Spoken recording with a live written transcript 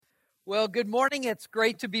Well, good morning. It's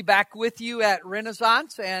great to be back with you at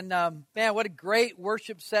Renaissance. And man, what a great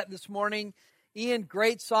worship set this morning. Ian,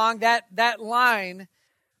 great song. That line,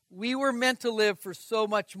 "We were meant to live for so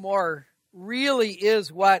much more," really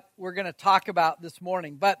is what we're going to talk about this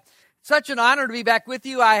morning. But such an honor to be back with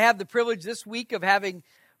you. I have the privilege this week of having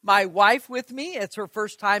my wife with me. It's her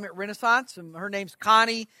first time at Renaissance, and her name's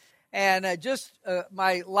Connie. And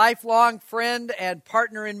my lifelong friend and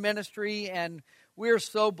partner in ministry, and we're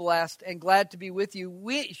so blessed and glad to be with you.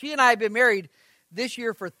 She and I have been married this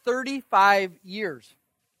year for 35 years.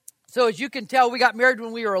 So as you can tell, we got married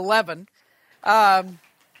when we were 11.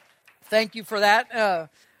 Thank you for that.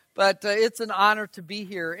 But it's an honor to be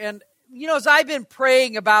here. And, you know, as I've been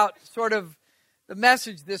praying about sort of the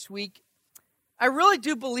message this week, I really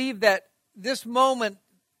do believe that this moment,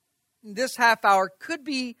 this half hour, could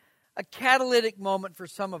be a catalytic moment for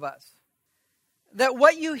some of us. That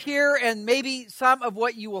what you hear and maybe some of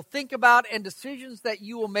what you will think about and decisions that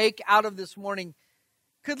you will make out of this morning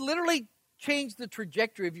could literally change the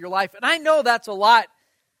trajectory of your life. And I know that's a lot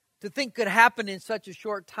to think could happen in such a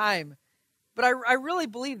short time, but I really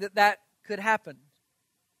believe that could happen.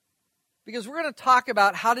 Because we're going to talk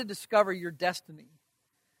about how to discover your destiny.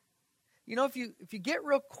 You know, if you get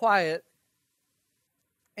real quiet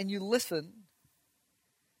and you listen,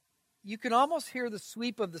 you can almost hear the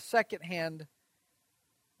sweep of the second hand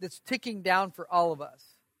that's ticking down for all of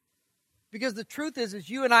us. Because the truth is, as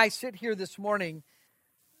you and I sit here this morning,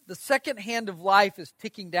 the second hand of life is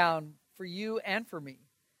ticking down for you and for me.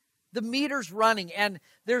 The meter's running, and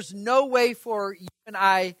there's no way for you and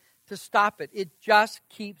I to stop it. It just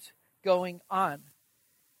keeps going on.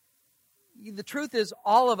 The truth is,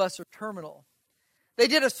 all of us are terminal. They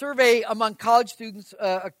did a survey among college students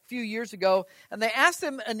a few years ago, and they asked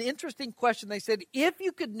them an interesting question. They said, if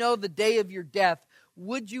you could know the day of your death,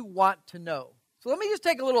 would you want to know? So let me just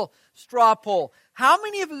take a little straw poll. How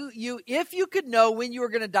many of you, if you could know when you were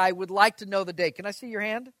going to die, would like to know the day? Can I see your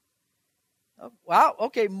hand? Oh, wow,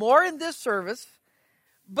 okay, more in this service,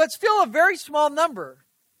 but still a very small number.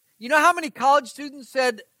 You know how many college students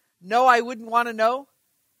said, no, I wouldn't want to know?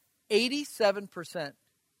 87%.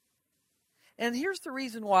 And here's the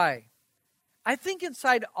reason why. I think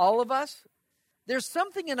inside all of us, there's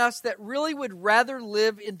something in us that really would rather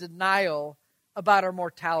live in denial about our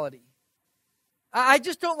mortality. I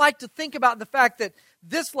just don't like to think about the fact that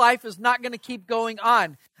this life is not going to keep going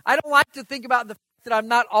on. I don't like to think about the fact that I'm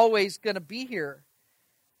not always going to be here.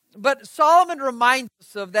 But Solomon reminds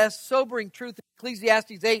us of that sobering truth in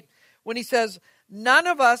Ecclesiastes 8 when he says, none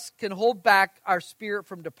of us can hold back our spirit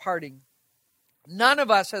from departing. None of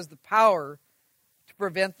us has the power to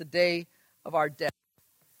prevent the day of our death.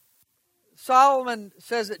 Solomon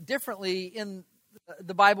says it differently in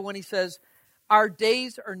the Bible when he says, our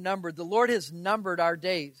days are numbered. The Lord has numbered our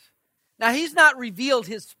days. Now, he's not revealed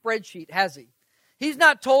his spreadsheet, has he? He's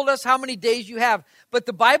not told us how many days you have. But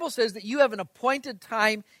the Bible says that you have an appointed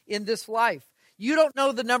time in this life. You don't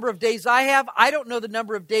know the number of days I have. I don't know the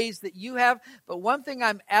number of days that you have. But one thing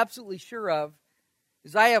I'm absolutely sure of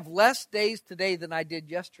is I have less days today than I did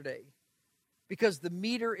yesterday. Because the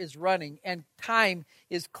meter is running and time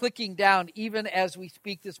is clicking down even as we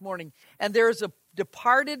speak this morning. And there is a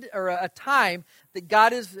departed or a time that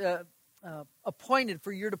God has appointed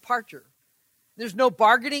for your departure. There's no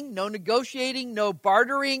bargaining, no negotiating, no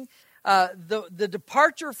bartering. The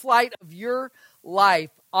departure flight of your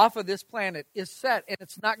life off of this planet is set, and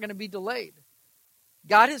it's not going to be delayed.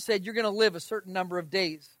 God has said you're going to live a certain number of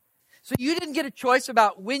days. So you didn't get a choice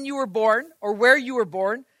about when you were born or where you were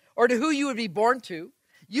born or to who you would be born to.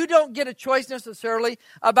 You don't get a choice necessarily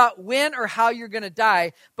about when or how you're going to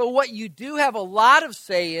die. But what you do have a lot of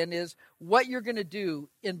say in is what you're going to do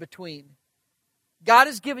in between. God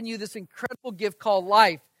has given you this incredible gift called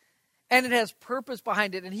life, and it has purpose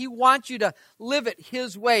behind it. And he wants you to live it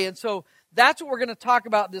his way. And so that's what we're going to talk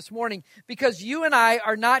about this morning, because you and I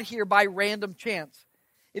are not here by random chance.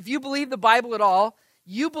 If you believe the Bible at all,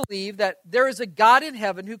 you believe that there is a God in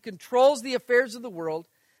heaven who controls the affairs of the world,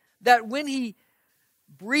 that when he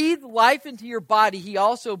breathed life into your body, he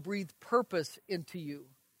also breathed purpose into you.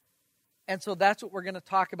 And so that's what we're going to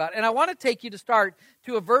talk about. And I want to take you to start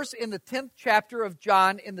to a verse in the 10th chapter of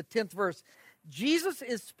John, in the 10th verse. Jesus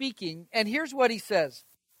is speaking, and here's what he says.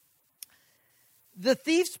 The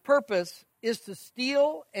thief's purpose is to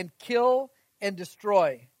steal and kill and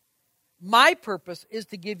destroy. My purpose is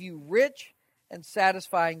to give you rich and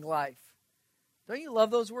satisfying life. Don't you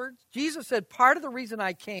love those words? Jesus said, part of the reason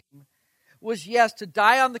I came was, yes, to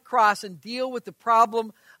die on the cross and deal with the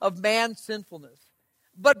problem of man's sinfulness.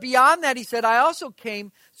 But beyond that, he said, I also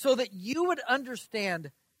came so that you would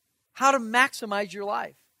understand how to maximize your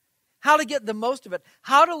life. how to get the most of it,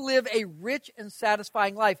 how to live a rich and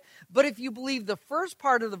satisfying life. But if you believe the first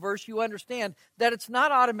part of the verse, you understand that it's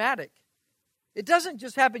not automatic. It doesn't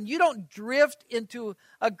just happen. You don't drift into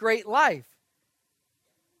a great life.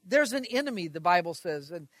 There's an enemy, the Bible says,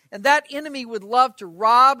 and that enemy would love to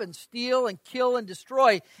rob and steal and kill and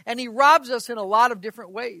destroy, and he robs us in a lot of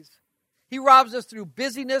different ways. He robs us through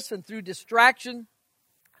busyness and through distraction,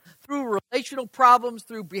 through relational problems,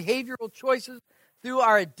 through behavioral choices, through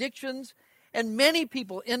our addictions, and many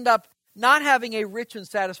people end up not having a rich and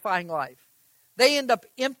satisfying life. They end up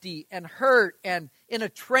empty and hurt and in a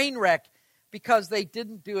train wreck because they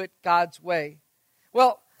didn't do it God's way.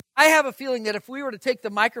 Well, I have a feeling that if we were to take the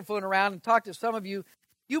microphone around and talk to some of you,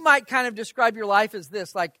 you might kind of describe your life as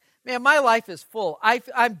this, like, man, my life is full.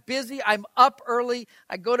 I'm busy. I'm up early.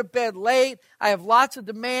 I go to bed late. I have lots of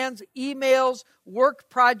demands, emails, work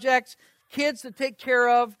projects, kids to take care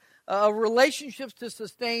of, relationships to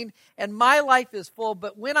sustain, and my life is full.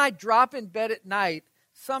 But when I drop in bed at night,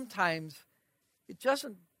 sometimes it just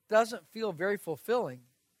doesn't feel very fulfilling.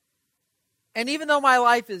 And even though my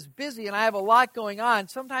life is busy and I have a lot going on,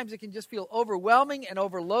 sometimes it can just feel overwhelming and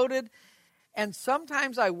overloaded. And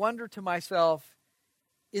sometimes I wonder to myself,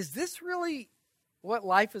 is this really what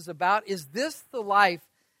life is about? Is this the life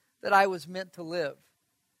that I was meant to live?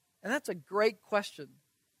 And that's a great question.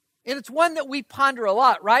 And it's one that we ponder a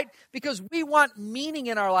lot, right? Because we want meaning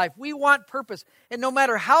in our life. We want purpose. And no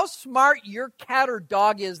matter how smart your cat or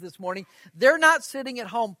dog is this morning, they're not sitting at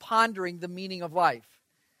home pondering the meaning of life.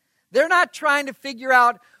 They're not trying to figure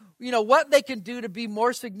out, what they can do to be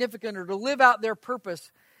more significant or to live out their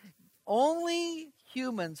purpose. Only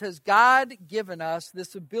humans has God given us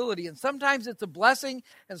this ability. And sometimes it's a blessing,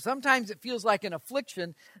 and sometimes it feels like an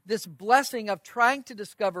affliction, this blessing of trying to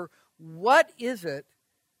discover what is it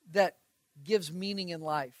that gives meaning in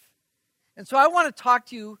life. And so I want to talk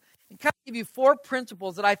to you and kind of give you 4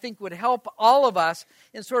 principles that I think would help all of us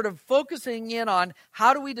in sort of focusing in on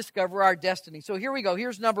how do we discover our destiny. So here we go.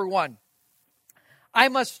 Here's number 1. I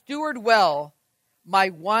must steward well my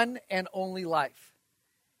one and only life.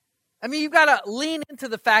 I mean, you've got to lean into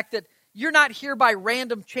the fact that you're not here by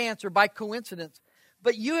random chance or by coincidence,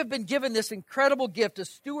 but you have been given this incredible gift, a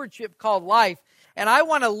stewardship called life, and I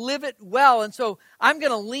want to live it well, and so I'm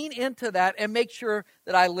going to lean into that and make sure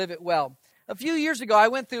that I live it well. A few years ago, I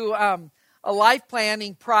went through a life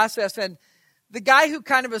planning process, and the guy who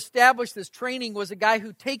kind of established this training was a guy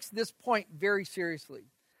who takes this point very seriously.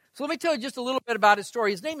 So let me tell you just a little bit about his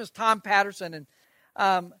story. His name is Tom Patterson,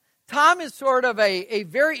 and Tom is sort of a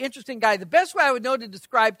very interesting guy. The best way I would know to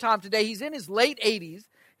describe Tom today, he's in his late 80s.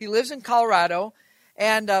 He lives in Colorado,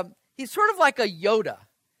 and he's sort of like a Yoda.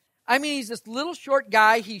 I mean, he's this little short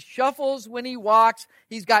guy. He shuffles when he walks.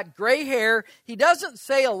 He's got gray hair. He doesn't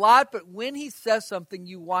say a lot, but when he says something,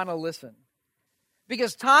 you want to listen.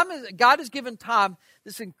 Because God has given Tom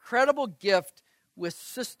this incredible gift with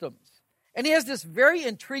systems. And he has this very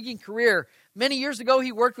intriguing career. Many years ago,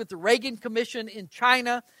 he worked with the Reagan Commission in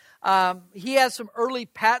China. He has some early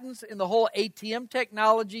patents in the whole ATM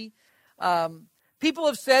technology. People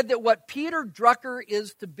have said that what Peter Drucker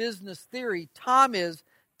is to business theory, Tom is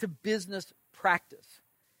to business practice.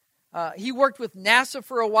 He worked with NASA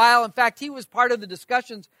for a while. In fact, he was part of the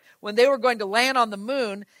discussions when they were going to land on the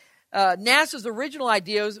moon. NASA's original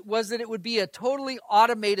idea was that it would be a totally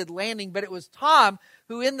automated landing, but it was Tom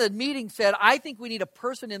who in the meeting said, I think we need a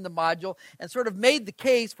person in the module, and sort of made the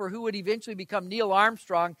case for who would eventually become Neil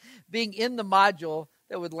Armstrong being in the module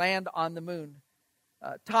that would land on the moon.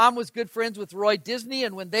 Tom was good friends with Roy Disney,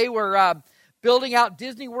 and when they were building out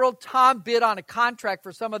Disney World, Tom bid on a contract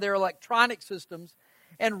for some of their electronic systems.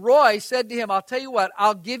 And Roy said to him, I'll tell you what,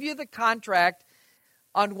 I'll give you the contract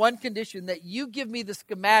on one condition, that you give me the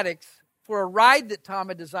schematics for a ride that Tom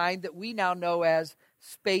had designed that we now know as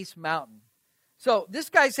Space Mountain. So this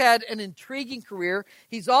guy's had an intriguing career.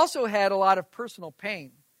 He's also had a lot of personal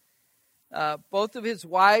pain. Both of his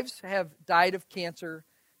wives have died of cancer.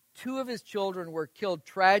 2 of his children were killed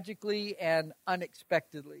tragically and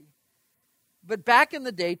unexpectedly. But back in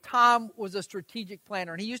the day, Tom was a strategic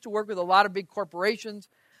planner, and he used to work with a lot of big corporations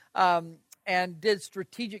and did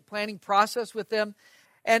strategic planning process with them.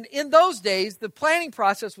 And in those days, the planning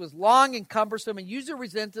process was long and cumbersome and usually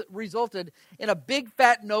resulted in a big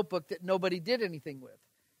fat notebook that nobody did anything with.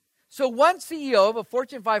 So one CEO of a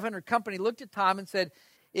Fortune 500 company looked at Tom and said,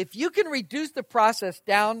 if you can reduce the process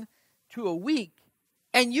down to a week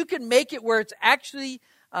and you can make it where it's actually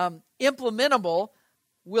implementable,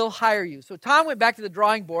 we'll hire you. So Tom went back to the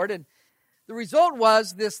drawing board, and the result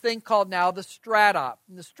was this thing called now the StratOp.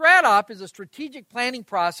 And the StratOp is a strategic planning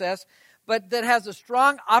process, but that has a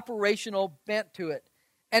strong operational bent to it.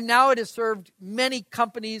 And now it has served many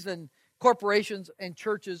companies and corporations and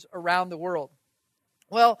churches around the world.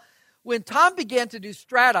 Well, when Tom began to do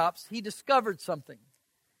StratOps, he discovered something.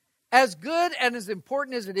 As good and as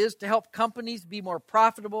important as it is to help companies be more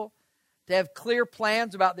profitable, to have clear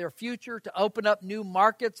plans about their future, to open up new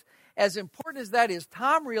markets, as important as that is,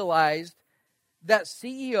 Tom realized that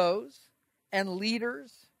CEOs and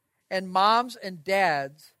leaders and moms and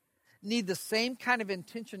dads need the same kind of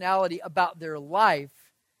intentionality about their life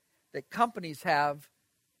that companies have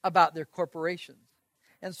about their corporations.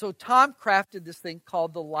 And so Tom crafted this thing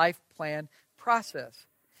called the life plan process.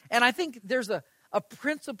 And I think there's a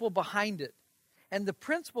principle behind it. And the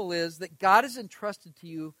principle is that God has entrusted to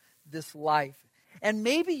you this life. And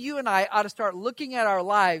maybe you and I ought to start looking at our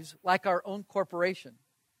lives like our own corporation.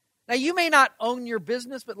 Now, you may not own your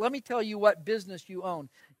business, but let me tell you what business you own.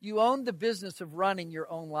 You own the business of running your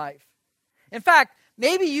own life. In fact,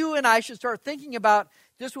 maybe you and I should start thinking about,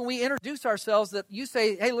 just when we introduce ourselves, that you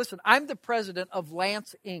say, hey, listen, I'm the president of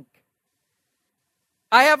Lance Inc.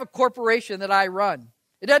 I have a corporation that I run.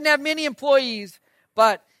 It doesn't have many employees,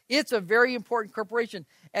 but it's a very important corporation.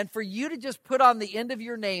 And for you to just put on the end of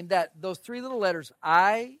your name those three little letters,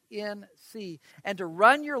 INC, and to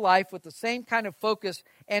run your life with the same kind of focus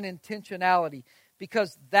and intentionality,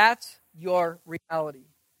 because that's your reality.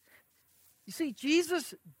 You see,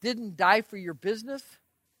 Jesus didn't die for your business,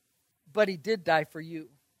 but he did die for you.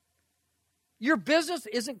 Your business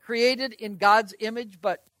isn't created in God's image,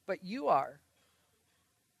 but you are.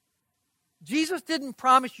 Jesus didn't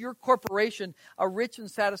promise your corporation a rich and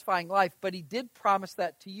satisfying life, but he did promise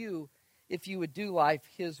that to you if you would do life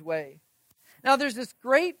his way. Now, there's this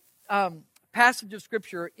great passage of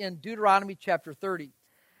Scripture in Deuteronomy chapter 30,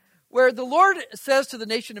 where the Lord says to the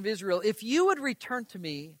nation of Israel, if you would return to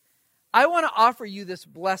me, I want to offer you this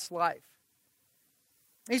blessed life.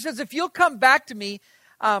 He says, if you'll come back to me,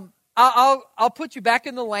 I'll put you back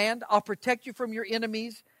in the land. I'll protect you from your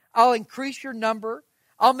enemies. I'll increase your number.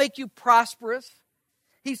 I'll make you prosperous.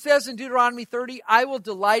 He says in Deuteronomy 30, I will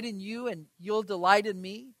delight in you and you'll delight in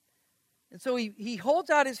me. And so he holds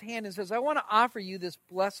out his hand and says, I want to offer you this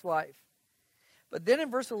blessed life. But then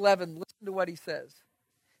in verse 11, listen to what he says.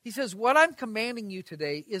 He says, what I'm commanding you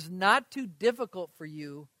today is not too difficult for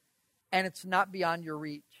you, and it's not beyond your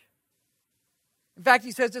reach. In fact,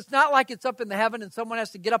 he says it's not like it's up in the heaven and someone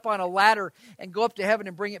has to get up on a ladder and go up to heaven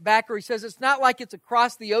and bring it back. Or he says it's not like it's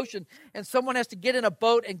across the ocean and someone has to get in a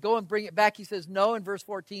boat and go and bring it back. He says, no, in verse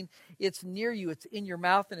 14, it's near you. It's in your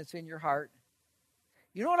mouth and it's in your heart.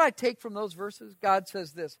 You know what I take from those verses? God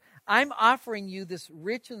says this, I'm offering you this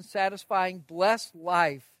rich and satisfying, blessed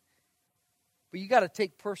life, but you got to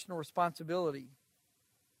take personal responsibility.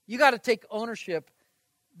 You got to take ownership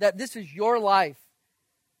that this is your life,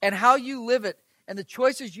 and how you live it and the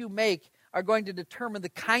choices you make are going to determine the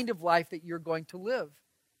kind of life that you're going to live.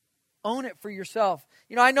 Own it for yourself.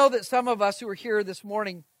 You know, I know that some of us who are here this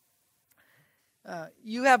morning,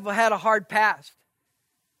 you have had a hard past.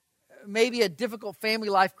 Maybe a difficult family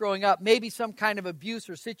life growing up. Maybe some kind of abuse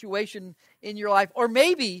or situation in your life. Or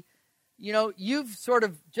maybe, you know, you've sort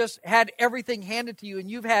of just had everything handed to you and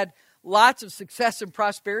you've had lots of success and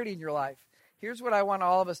prosperity in your life. Here's what I want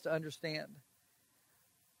all of us to understand.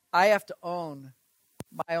 I have to own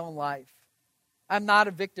my own life. I'm not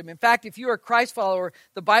a victim. In fact, if you're a Christ follower,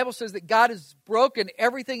 the Bible says that God has broken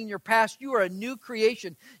everything in your past. You are a new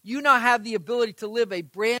creation. You now have the ability to live a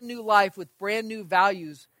brand new life with brand new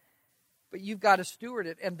values, but you've got to steward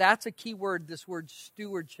it. And that's a key word, this word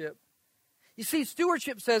stewardship. You see,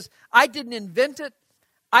 stewardship says, I didn't invent it.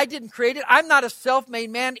 I didn't create it. I'm not a self-made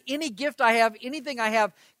man. Any gift I have, anything I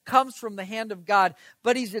have comes from the hand of God,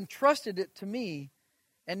 but he's entrusted it to me.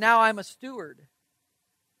 And now I'm a steward.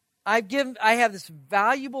 I have this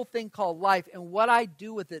valuable thing called life, and what I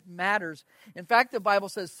do with it matters. In fact, the Bible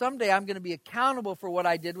says someday I'm going to be accountable for what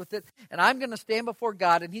I did with it, and I'm going to stand before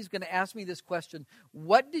God, and he's going to ask me this question: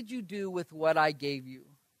 what did you do with what I gave you?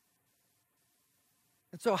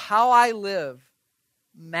 And so how I live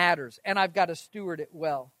matters, and I've got to steward it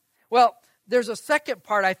well. Well, there's a second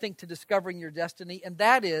part, I think, to discovering your destiny, and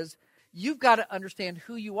that is you've got to understand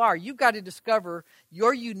who you are. You've got to discover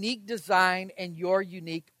your unique design and your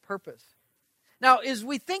unique purpose. Now, as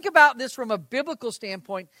we think about this from a biblical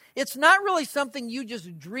standpoint, it's not really something you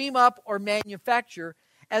just dream up or manufacture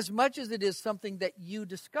as much as it is something that you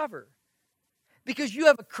discover. Because you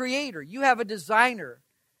have a creator, you have a designer,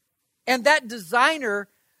 and that designer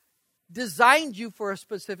designed you for a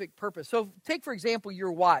specific purpose. So take, for example,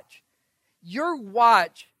 your watch. Your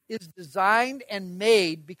watch is designed and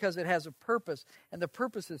made because it has a purpose, and the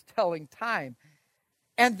purpose is telling time.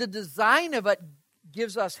 And the design of it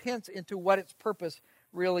gives us hints into what its purpose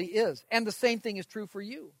really is. And the same thing is true for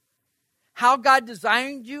you. How God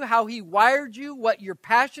designed you, how He wired you, what you're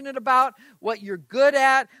passionate about, what you're good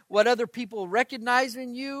at, what other people recognize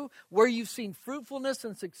in you, where you've seen fruitfulness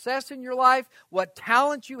and success in your life, what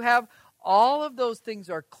talents you have. All of those things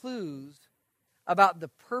are clues about the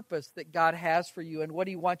purpose that God has for you and what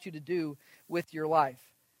He wants you to do with your life.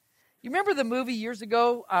 You remember the movie years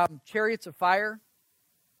ago, Chariots of Fire?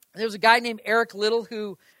 There was a guy named Eric Liddell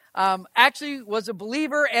who actually was a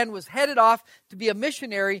believer and was headed off to be a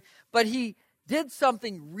missionary, but he did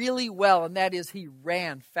something really well, and that is he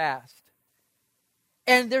ran fast.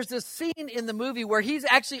 And there's this scene in the movie where he's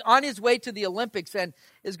actually on his way to the Olympics and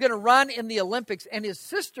is going to run in the Olympics, and his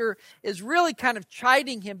sister is really kind of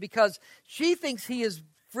chiding him because she thinks he is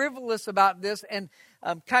frivolous about this and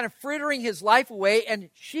kind of frittering his life away, and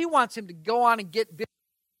she wants him to go on and get a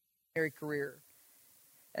missionary career.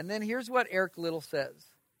 And then here's what Eric Liddell says.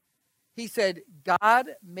 He said, God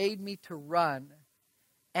made me to run,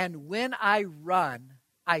 and when I run,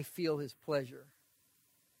 I feel His pleasure.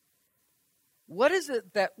 What is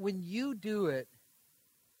it that when you do it,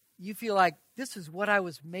 you feel like, this is what I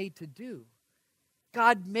was made to do?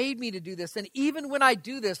 God made me to do this. And even when I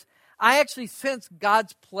do this, I actually sense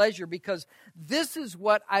God's pleasure because this is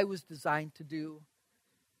what I was designed to do.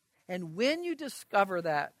 And when you discover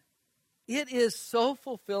that, it is so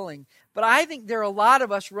fulfilling. But I think there are a lot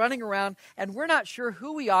of us running around and we're not sure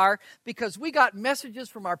who we are because we got messages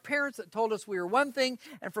from our parents that told us we were one thing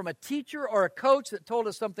and from a teacher or a coach that told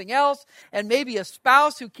us something else and maybe a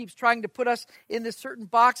spouse who keeps trying to put us in this certain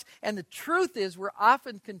box. And the truth is we're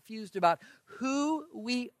often confused about who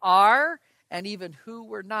we are and even who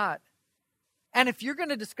we're not. And if you're going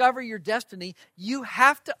to discover your destiny, you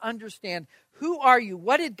have to understand who are you?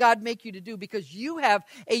 What did God make you to do? Because you have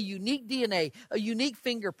a unique DNA, a unique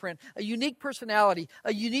fingerprint, a unique personality,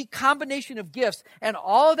 a unique combination of gifts, and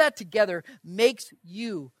all of that together makes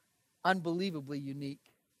you unbelievably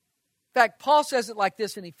unique. In fact, Paul says it like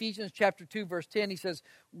this in Ephesians chapter 2, verse 10. He says,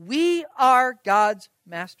 we are God's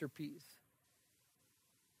masterpiece.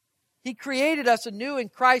 He created us anew in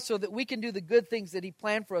Christ so that we can do the good things that He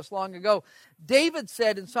planned for us long ago. David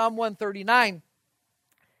said in Psalm 139,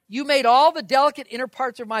 you made all the delicate inner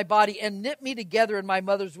parts of my body and knit me together in my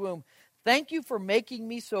mother's womb. Thank you for making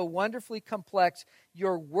me so wonderfully complex.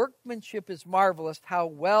 Your workmanship is marvelous. How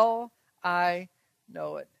well I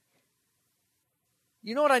know it.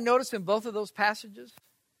 You know what I noticed in both of those passages?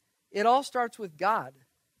 It all starts with God.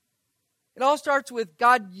 It all starts with,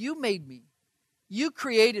 God, you made me. You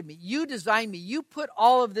created me. You designed me. You put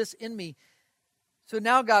all of this in me. So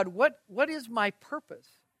now, God, what is my purpose?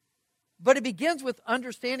 But it begins with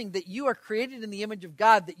understanding that you are created in the image of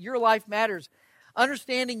God, that your life matters,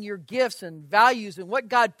 understanding your gifts and values and what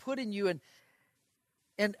God put in you,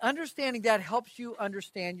 and understanding that helps you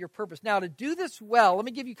understand your purpose. Now, to do this well, let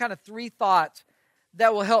me give you kind of 3 thoughts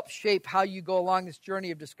that will help shape how you go along this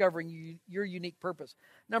journey of discovering your unique purpose.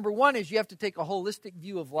 Number 1 is you have to take a holistic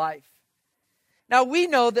view of life. Now, we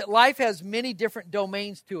know that life has many different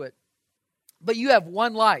domains to it, but you have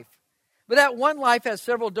one life. But that one life has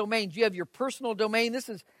several domains. You have your personal domain. This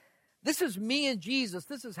is me and Jesus.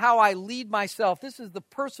 This is how I lead myself. This is the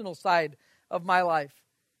personal side of my life.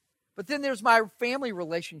 But then there's my family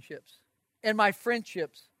relationships and my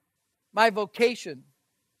friendships, my vocation,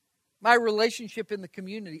 my relationship in the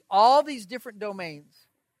community, all these different domains.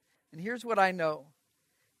 And here's what I know.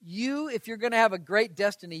 If you're going to have a great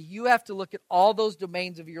destiny, you have to look at all those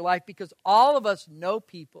domains of your life because all of us know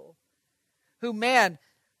people who, man,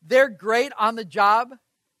 they're great on the job.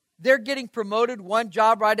 They're getting promoted one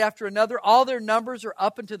job right after another. All their numbers are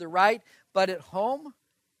up and to the right. But at home,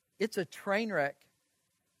 it's a train wreck.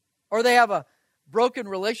 Or they have a broken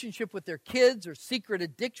relationship with their kids or secret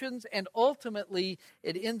addictions. And ultimately,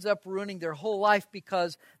 it ends up ruining their whole life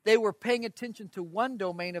because they were paying attention to one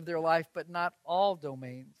domain of their life, but not all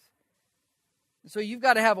domains. So you've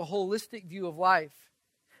got to have a holistic view of life.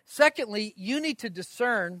 Secondly, you need to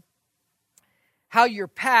discern how your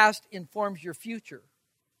past informs your future.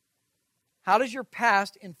 How does your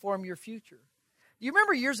past inform your future? You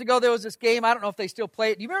remember years ago there was this game, I don't know if they still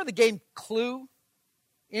play it. Do you remember the game Clue?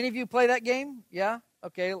 Any of you play that game? Yeah?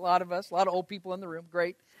 Okay, a lot of us, a lot of old people in the room.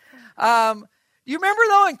 Great. Do you remember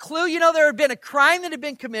though in Clue, there had been a crime that had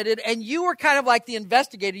been committed and you were kind of like the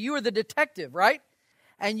investigator. You were the detective, right?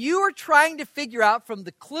 And you were trying to figure out from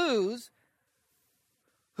the clues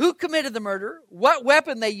who committed the murder, what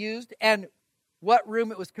weapon they used, and what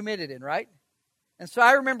room it was committed in, right? And so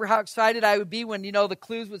I remember how excited I would be when, the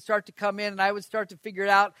clues would start to come in and I would start to figure it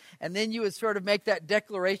out. And then you would sort of make that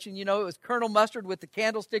declaration, it was Colonel Mustard with the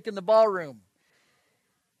candlestick in the ballroom.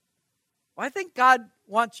 Well, I think God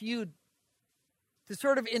wants you to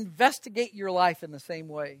sort of investigate your life in the same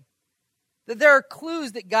way. That there are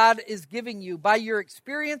clues that God is giving you by your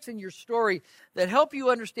experience and your story that help you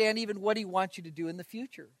understand even what He wants you to do in the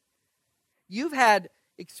future. You've had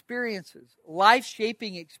experiences,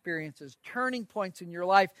 life-shaping experiences, turning points in your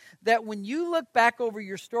life that when you look back over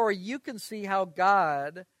your story, you can see how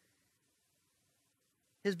God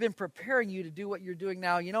has been preparing you to do what you're doing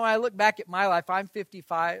now. You know, I look back at my life, I'm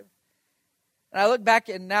 55, and I look back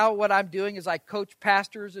and now what I'm doing is I coach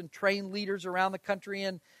pastors and train leaders around the country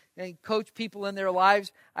and coach people in their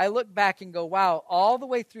lives. I look back and go, wow, all the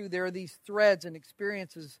way through there are these threads and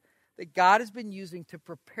experiences that God has been using to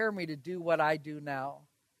prepare me to do what I do now.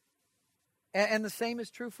 And the same is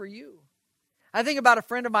true for you. I think about a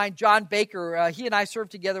friend of mine, John Baker. He and I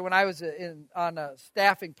served together when I was on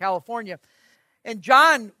staff in California. And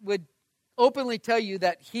John would openly tell you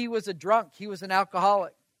that he was a drunk. He was an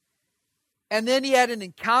alcoholic. And then he had an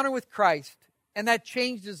encounter with Christ, and that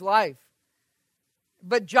changed his life.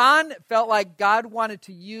 But John felt like God wanted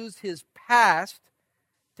to use his past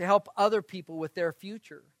to help other people with their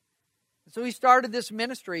future. So he started this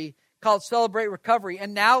ministry called Celebrate Recovery.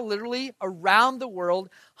 And now literally around the world,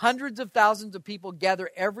 hundreds of thousands of people gather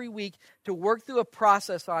every week to work through a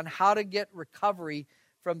process on how to get recovery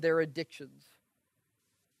from their addictions.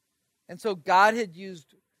 And so God had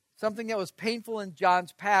used something that was painful in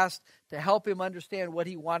John's past to help him understand what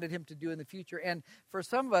He wanted him to do in the future. And for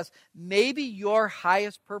some of us, maybe your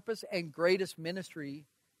highest purpose and greatest ministry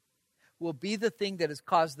will be the thing that has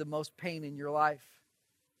caused the most pain in your life.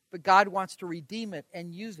 But God wants to redeem it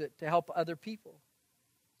and use it to help other people.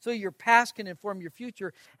 So your past can inform your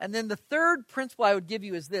future. And then the third principle I would give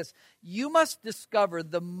you is this. You must discover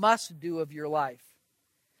the must-do of your life.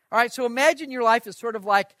 All right, so imagine your life is sort of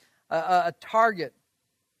like a target.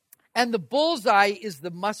 And the bullseye is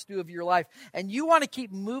the must-do of your life. And you want to keep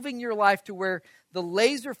moving your life to where the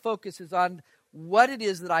laser focus is on what it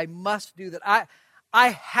is that I must do, that I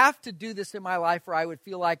have to do this in my life or I would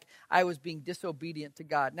feel like I was being disobedient to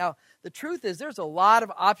God. Now, the truth is there's a lot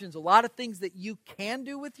of options, a lot of things that you can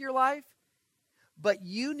do with your life, but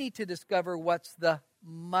you need to discover what's the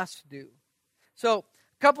must-do. So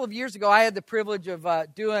a couple of years ago, I had the privilege of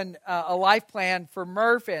doing a life plan for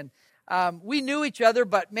Murph, and we knew each other,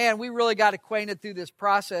 but man, we really got acquainted through this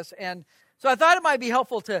process. And so I thought it might be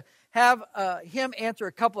helpful to have him answer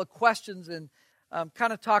a couple of questions and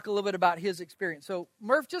kind of talk a little bit about his experience. So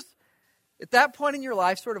Murph, just at that point in your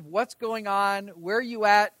life, sort of what's going on, where are you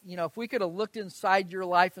at? You know, if we could have looked inside your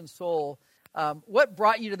life and soul, what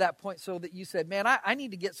brought you to that point so that you said, man, I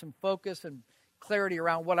need to get some focus and clarity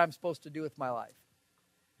around what I'm supposed to do with my life?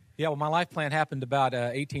 Yeah, well, my life plan happened about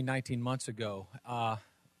 18, 19 months ago.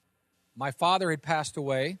 My father had passed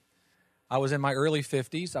away. I was in my early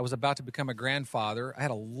 50s. I was about to become a grandfather. I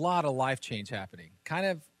had a lot of life change happening. Kind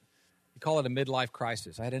of, you call it a midlife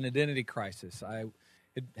crisis. I had an identity crisis. I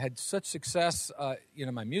had such success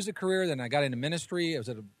in my music career. Then I got into ministry. I was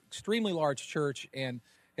at an extremely large church and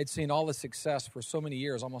had seen all the success for so many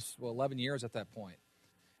years, almost 11 years at that point,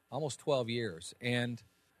 almost 12 years.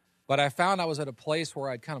 But I found I was at a place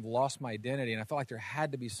where I'd kind of lost my identity, and I felt like there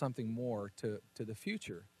had to be something more to the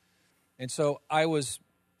future. And so I was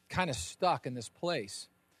kind of stuck in this place.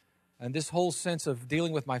 And this whole sense of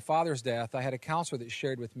dealing with my father's death, I had a counselor that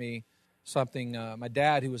shared with me something. My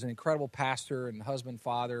dad, who was an incredible pastor and husband,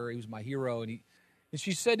 father, he was my hero. And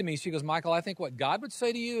she said to me, she goes, Michael, I think what God would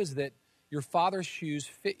say to you is that your father's shoes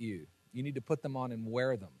fit you. You need to put them on and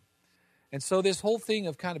wear them. And so this whole thing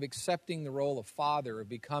of kind of accepting the role of father, of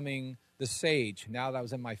becoming the sage, now that I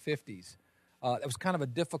was in my 50s, it was kind of a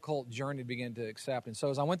difficult journey to begin to accept. And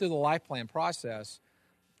so as I went through the life plan process,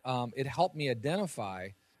 it helped me identify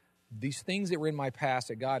these things that were in my past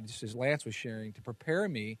that God, just as Lance was sharing, to prepare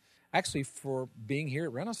me actually for being here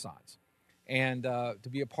at Renaissance and to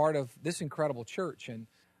be a part of this incredible church. And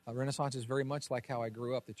Renaissance is very much like how I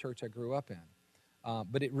grew up, the church I grew up in.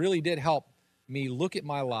 But it really did help me look at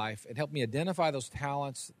my life and help me identify those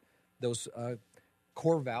talents, those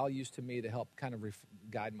core values to me to help kind of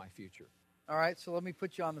guide my future. All right, so let me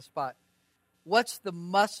put you on the spot. What's the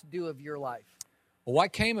must-do of your life? Well,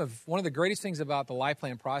 what came of one of the greatest things about the life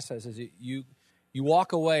plan process is that you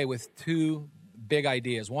walk away with two big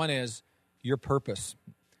ideas. One is your purpose.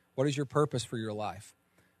 What is your purpose for your life?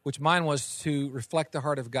 Which mine was to reflect the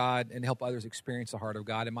heart of God and help others experience the heart of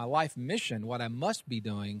God. And my life mission, what I must be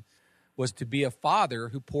doing, was to be a father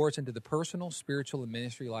who pours into the personal, spiritual, and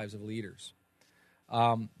ministry lives of leaders.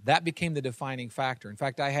 That became the defining factor. In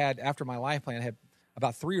fact, after my life plan, I had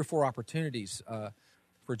about 3 or 4 opportunities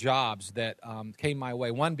for jobs that came my way.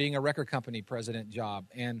 One being a record company president job,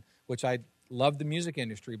 and which I loved the music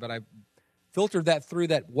industry, but I filtered that through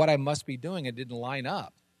that what I must be doing, it didn't line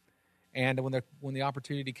up. And when the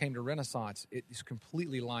opportunity came to Renaissance, it is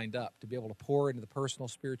completely lined up to be able to pour into the personal,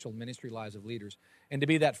 spiritual, ministry lives of leaders. And to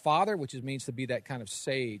be that father, which means to be that kind of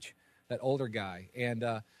sage, that older guy. And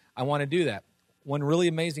I want to do that. One really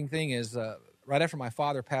amazing thing is right after my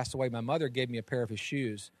father passed away, my mother gave me a pair of his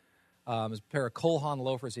shoes. It was a pair of Cole Haan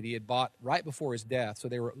loafers that he had bought right before his death. So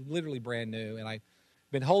they were literally brand new. And I've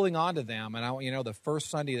been holding on to them. And my first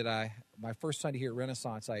Sunday here at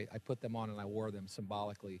Renaissance, I put them on and I wore them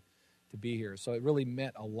symbolically to be here. So it really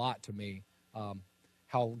meant a lot to me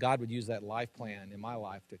how God would use that life plan in my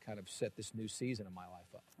life to kind of set this new season of my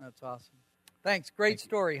life up. That's awesome. Thanks. Great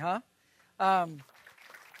story, huh?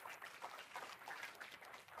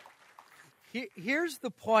 Here's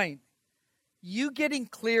the point. You getting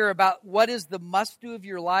clear about what is the must-do of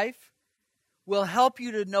your life will help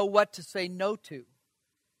you to know what to say no to.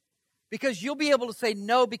 Because you'll be able to say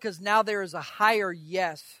no because now there is a higher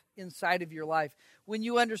yes inside of your life. When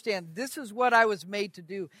you understand, this is what I was made to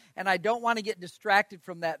do, and I don't want to get distracted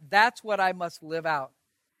from that. That's what I must live out.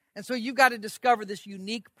 And so you've got to discover this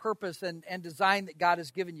unique purpose and design that God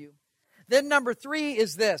has given you. Then number 3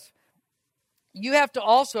 is this. You have to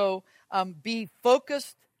also be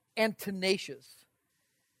focused and tenacious.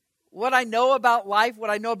 What I know about life, what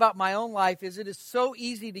I know about my own life is it is so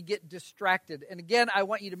easy to get distracted. And again, I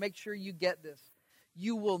want you to make sure you get this.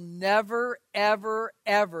 You will never, ever,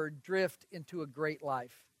 ever drift into a great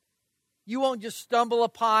life. You won't just stumble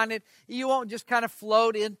upon it. You won't just kind of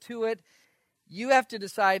float into it. You have to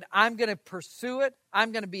decide, I'm going to pursue it.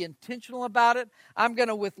 I'm going to be intentional about it. I'm going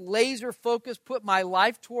to, with laser focus, put my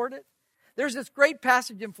life toward it. There's this great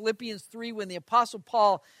passage in Philippians 3 when the Apostle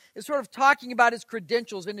Paul is sort of talking about his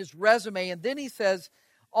credentials and his resume. And then he says,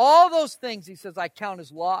 all those things, he says, I count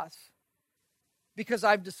as loss. Because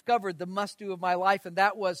I've discovered the must-do of my life, and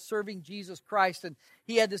that was serving Jesus Christ. And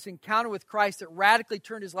he had this encounter with Christ that radically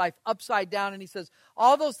turned his life upside down. And he says,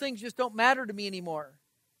 all those things just don't matter to me anymore.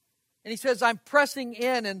 And he says, I'm pressing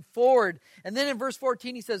in and forward. And then in verse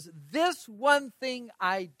 14, he says, this one thing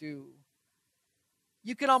I do.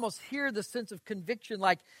 You can almost hear the sense of conviction,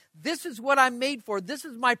 like, this is what I'm made for. This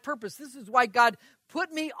is my purpose. This is why God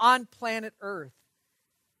put me on planet Earth.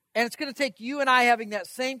 And it's going to take you and I having that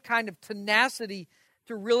same kind of tenacity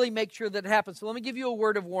to really make sure that it happens. So let me give you a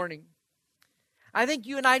word of warning. I think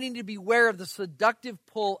you and I need to be aware of the seductive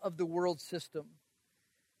pull of the world system.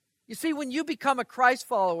 You see, when you become a Christ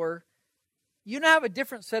follower, you now have a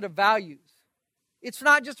different set of values. It's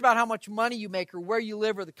not just about how much money you make or where you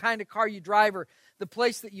live or the kind of car you drive or the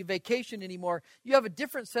place that you vacation anymore. You have a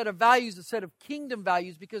different set of values, a set of kingdom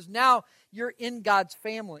values, because now you're in God's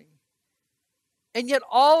family. And yet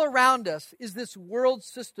all around us is this world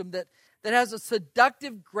system that has a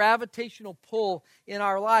seductive gravitational pull in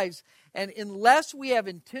our lives. And unless we have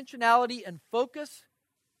intentionality and focus,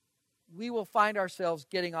 we will find ourselves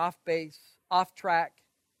getting off base, off track.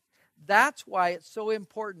 That's why it's so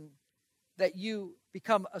important that you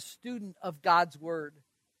become a student of God's Word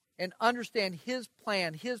and understand His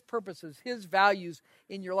plan, His purposes, His values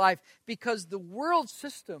in your life. Because the world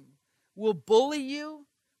system will bully you,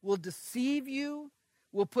 will deceive you,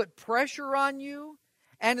 will put pressure on you.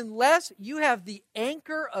 And unless you have the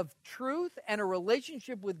anchor of truth and a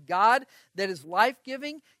relationship with God that is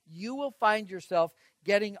life-giving, you will find yourself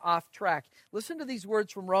getting off track. Listen to these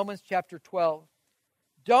words from Romans chapter 12.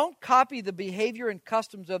 Don't copy the behavior and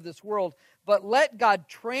customs of this world, but let God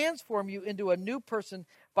transform you into a new person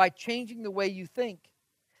by changing the way you think.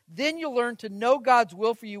 Then you'll learn to know God's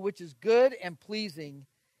will for you, which is good and pleasing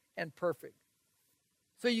and perfect.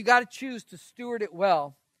 So you got to choose to steward it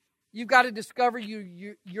well. You've got to discover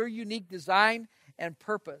your unique design and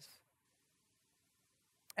purpose.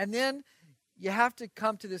 And then you have to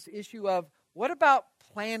come to this issue of, what about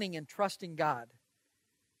planning and trusting God?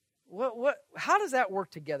 How does that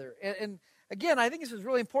work together? And again, I think this is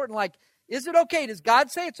really important. Like, is it okay? Does God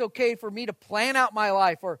say it's okay for me to plan out my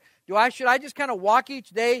life? Or should I just kind of walk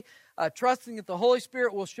each day trusting that the Holy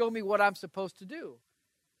Spirit will show me what I'm supposed to do?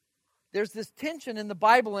 There's this tension in the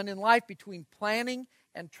Bible and in life between planning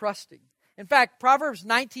and trusting. In fact, Proverbs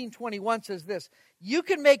 19:21 says this, you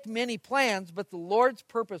can make many plans, but the Lord's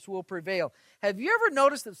purpose will prevail. Have you ever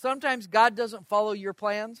noticed that sometimes God doesn't follow your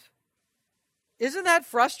plans? Isn't that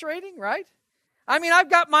frustrating, right? I mean, I've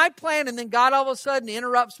got my plan, and then God all of a sudden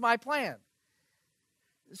interrupts my plan.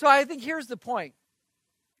 So I think here's the point.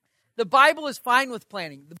 The Bible is fine with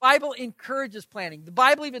planning. The Bible encourages planning. The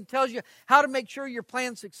Bible even tells you how to make sure your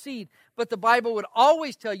plans succeed. But the Bible would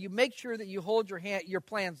always tell you, make sure that you hold your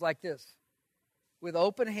plans like this, with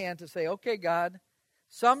open hand to say, okay, God,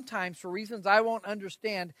 sometimes, for reasons I won't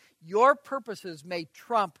understand, your purposes may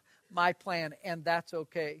trump my plan, and that's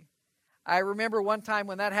okay. I remember one time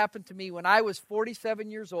when that happened to me when I was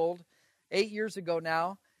 47 years old, 8 years ago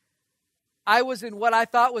now. I was in what I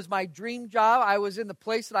thought was my dream job. I was in the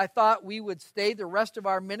place that I thought we would stay the rest of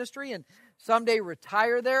our ministry and someday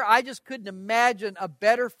retire there. I just couldn't imagine a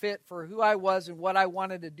better fit for who I was and what I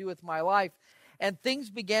wanted to do with my life. And things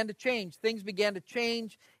began to change. Things began to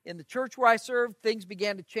change in the church where I served. Things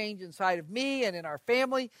began to change inside of me and in our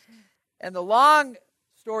family. And the long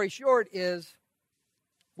story short is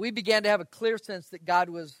we began to have a clear sense that God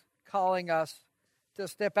was calling us to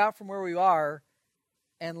step out from where we are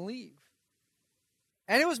and leave.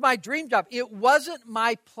 And it was my dream job. It wasn't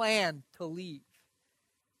my plan to leave.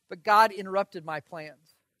 But God interrupted my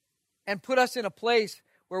plans and put us in a place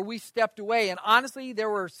where we stepped away. And honestly, there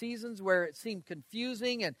were seasons where it seemed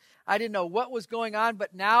confusing and I didn't know what was going on.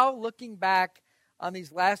 But now, looking back on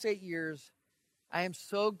these last 8 years, I am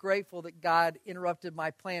so grateful that God interrupted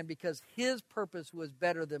my plan because His purpose was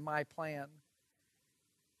better than my plan.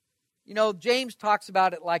 You know, James talks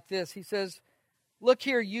about it like this. He says, "Look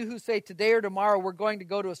here, you who say today or tomorrow we're going to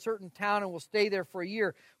go to a certain town and we'll stay there for a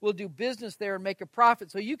year. We'll do business there and make a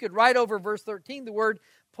profit." So you could write over verse 13 the word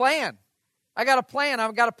plan. I got a plan.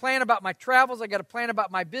 I've got a plan about my travels. I got a plan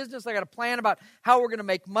about my business. I got a plan about how we're going to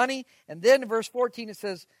make money. And then in verse 14 it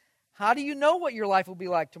says, how do you know what your life will be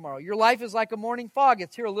like tomorrow? Your life is like a morning fog.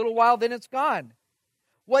 It's here a little while, then it's gone.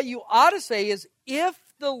 What you ought to say is, if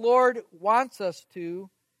the Lord wants us to,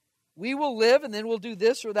 we will live and then we'll do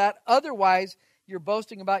this or that. Otherwise, you're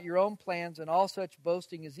boasting about your own plans, and all such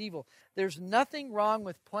boasting is evil. There's nothing wrong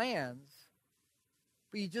with plans,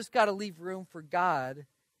 but you just got to leave room for God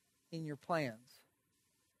in your plans.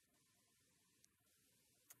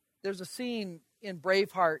 There's a scene in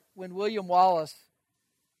Braveheart when William Wallace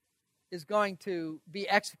is going to be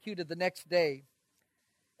executed the next day.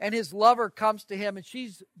 And his lover comes to him and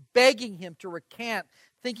she's begging him to recant,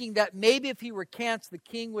 thinking that maybe if he recants, the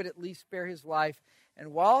king would at least spare his life.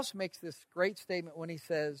 And Wallace makes this great statement when he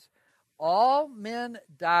says, "All men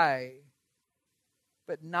die,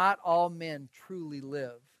 but not all men truly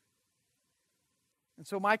live." And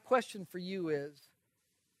so my question for you is,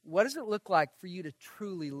 what does it look like for you to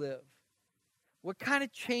truly live? What kind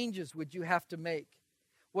of changes would you have to make?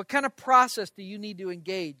 What kind of process do you need to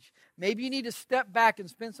engage? Maybe you need to step back and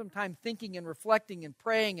spend some time thinking and reflecting and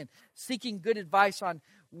praying and seeking good advice on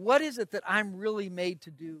what is it that I'm really made to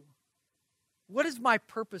do? What is my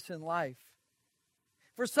purpose in life?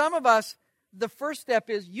 For some of us, the first step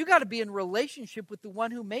is you got to be in relationship with the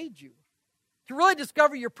one who made you. To really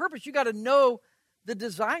discover your purpose, you got to know the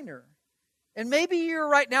designer. And maybe you're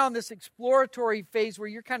right now in this exploratory phase where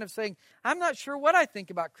you're kind of saying, I'm not sure what I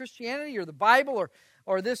think about Christianity or the Bible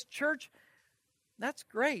or this church. That's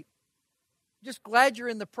great. Just glad you're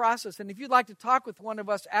in the process. And if you'd like to talk with one of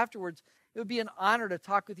us afterwards, it would be an honor to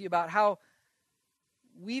talk with you about how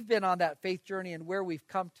we've been on that faith journey and where we've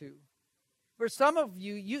come to. For some of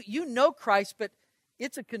you, you know Christ, but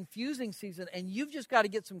it's a confusing season, and you've just got to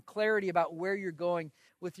get some clarity about where you're going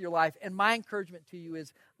with your life. And my encouragement to you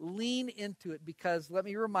is lean into it, because let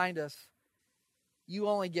me remind us, you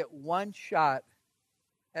only get one shot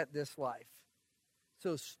at this life.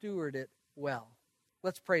 So steward it well.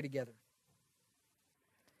 Let's pray together.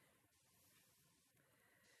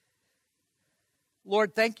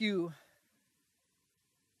 Lord, thank you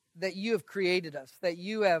that you have created us, that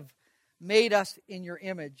you have made us in your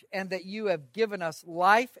image, and that you have given us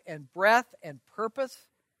life and breath and purpose.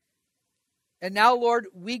 And now, Lord,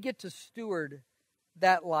 we get to steward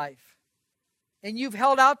that life. And you've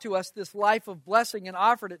held out to us this life of blessing and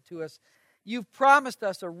offered it to us. You've promised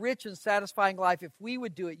us a rich and satisfying life if we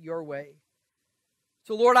would do it your way.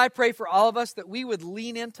 So, Lord, I pray for all of us that we would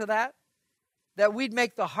lean into that we'd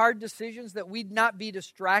make the hard decisions, that we'd not be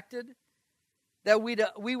distracted, that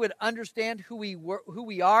we would understand who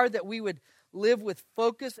we are, that we would live with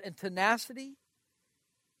focus and tenacity,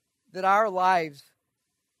 that our lives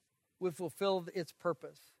would fulfill its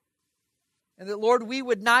purpose. And that, Lord, we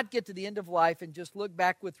would not get to the end of life and just look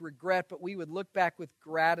back with regret, but we would look back with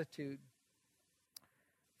gratitude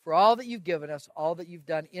for all that you've given us, all that you've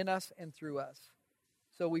done in us and through us.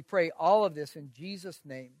 So we pray all of this in Jesus'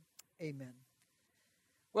 name. Amen.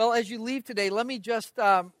 Well, as you leave today, let me just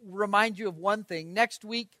remind you of one thing. Next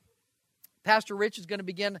week, Pastor Rich is going to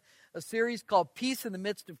begin a series called Peace in the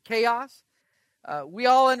Midst of Chaos. We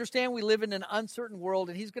all understand we live in an uncertain world,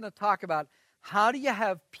 and he's going to talk about how do you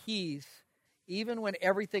have peace even when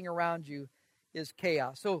everything around you is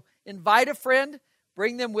chaos. So invite a friend,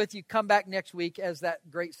 bring them with you, come back next week as that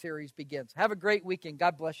great series begins. Have a great weekend.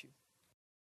 God bless you.